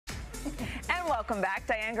And welcome back.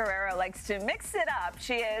 Diane Guerrero likes to mix it up.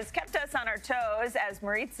 She has kept us on our toes as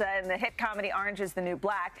Maritza in the hit comedy Orange is the New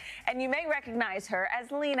Black. And you may recognize her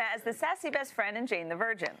as Lena, as the sassy best friend in Jane the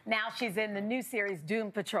Virgin. Now she's in the new series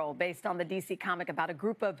Doom Patrol, based on the DC comic about a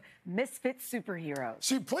group of misfit superheroes.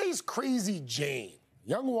 She plays Crazy Jane,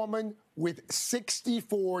 young woman with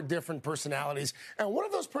 64 different personalities. And one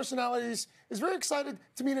of those personalities is very excited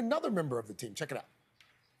to meet another member of the team. Check it out.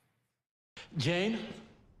 Jane?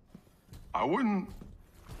 I wouldn't.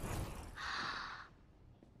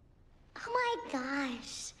 Oh my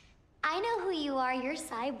gosh. I know who you are. You're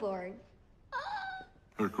Cyborg.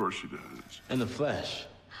 Of course she does. In the flesh.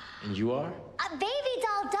 And you are? Baby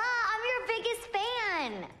doll, duh. I'm your biggest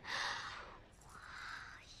fan.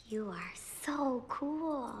 You are so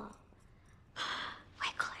cool. Way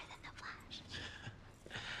cooler than the Flash.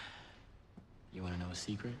 You want to know a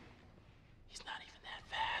secret? He's not even that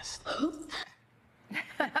fast.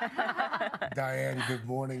 Diane, good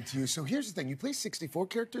morning to you. So here's the thing. You play 64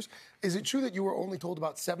 characters. Is it true that you were only told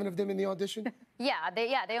about 7 of them in the audition? Yeah,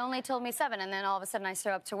 they only told me 7, and then all of a sudden I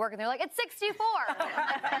show up to work and they're like, it's 64.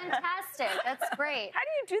 That's fantastic. That's great. How do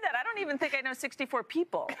you do that? I don't even think I know 64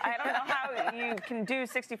 people. I don't know how you can do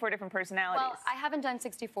 64 different personalities. Well, I haven't done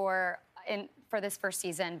 64 for this first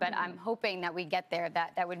season, but I'm hoping that we get there.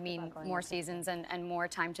 That would mean more seasons and more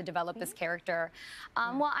time to develop this character.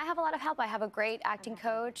 Well, I have a lot of help. I have a great acting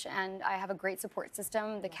coach, and I have a great support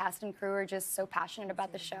system. The cast and crew are just so passionate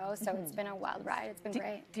about the show, so it's been a wild ride. It's been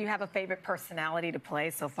great. Do you have a favorite personality to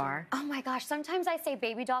play so far? Oh my gosh, sometimes I say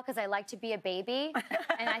baby doll because I like to be a baby,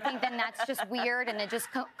 and I think then that's just weird and it just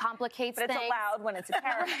complicates but things. it's allowed when it's a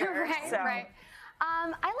character. Right. I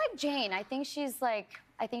like Jane. I think she's like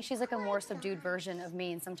a more subdued version of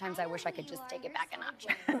me, and sometimes I wish I could just take it back a notch.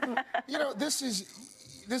 You know, this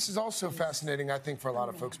is also fascinating, I think, for a lot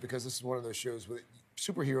of folks, because this is one of those shows where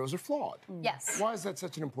superheroes are flawed. Yes. Why is that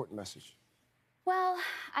such an important message? Well,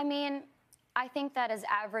 I mean, I think that as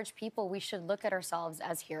average people, we should look at ourselves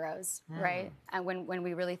as heroes, right? And when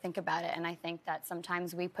we really think about it. And I think that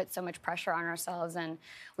sometimes we put so much pressure on ourselves and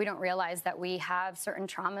we don't realize that we have certain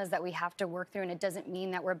traumas that we have to work through, and it doesn't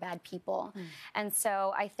mean that we're bad people. And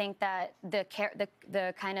so I think that the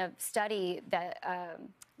kind of study that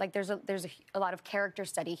like there's a lot of character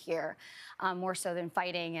study here, more so than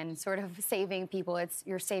fighting and sort of saving people.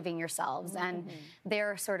 You're saving yourselves, and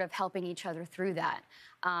they're sort of helping each other through that.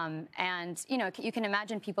 And you know, you can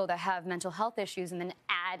imagine people that have mental health issues and then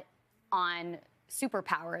add on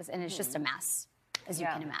superpowers, and it's just a mess, as you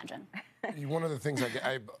can imagine. One of the things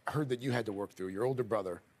I heard that you had to work through, your older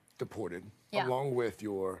brother deported, along with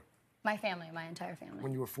my family, my entire family.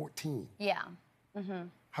 When you were 14. Yeah.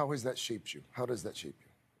 How has that shaped you? How does that shape you?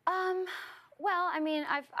 Well, I mean,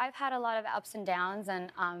 I've had a lot of ups and downs,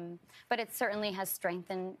 and but it certainly has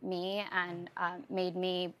strengthened me and made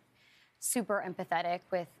me super empathetic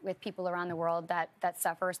with people around the world that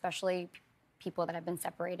suffer, especially people that have been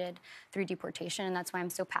separated through deportation. And that's why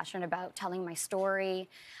I'm so passionate about telling my story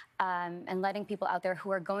and letting people out there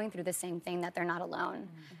who are going through the same thing, that they're not alone.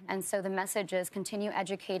 And so the message is continue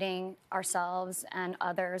educating ourselves and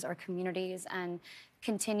others, our communities, and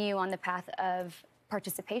continue on the path of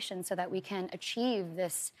participation so that we can achieve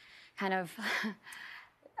this kind of,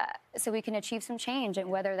 so we can achieve some change, and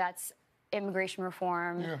whether that's immigration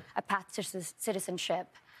reform, a path to citizenship,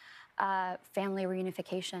 family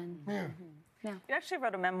reunification. You actually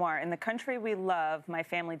wrote a memoir, In the Country We Love, My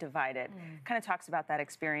Family Divided. Kind of talks about that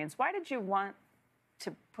experience. Why did you want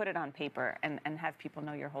to put it on paper and have people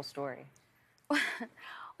know your whole story? Well,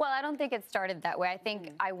 I don't think it started that way. I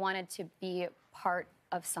think I wanted to be part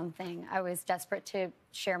of something. I was desperate to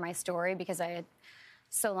share my story because I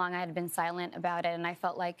had been silent about it, and I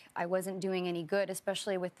felt like I wasn't doing any good,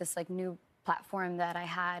 especially with this like new platform that I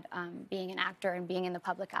had, being an actor and being in the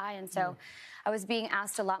public eye. And so I was being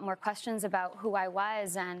asked a lot more questions about who I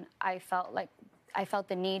was, and I felt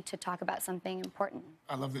the need to talk about something important.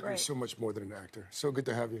 I love that you're so much more than an actor. So good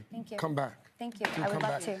to have you. Thank you. Come back. Thank you. I would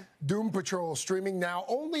love to. Doom Patrol streaming now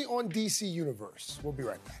only on DC Universe. We'll be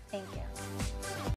right back. Thank you.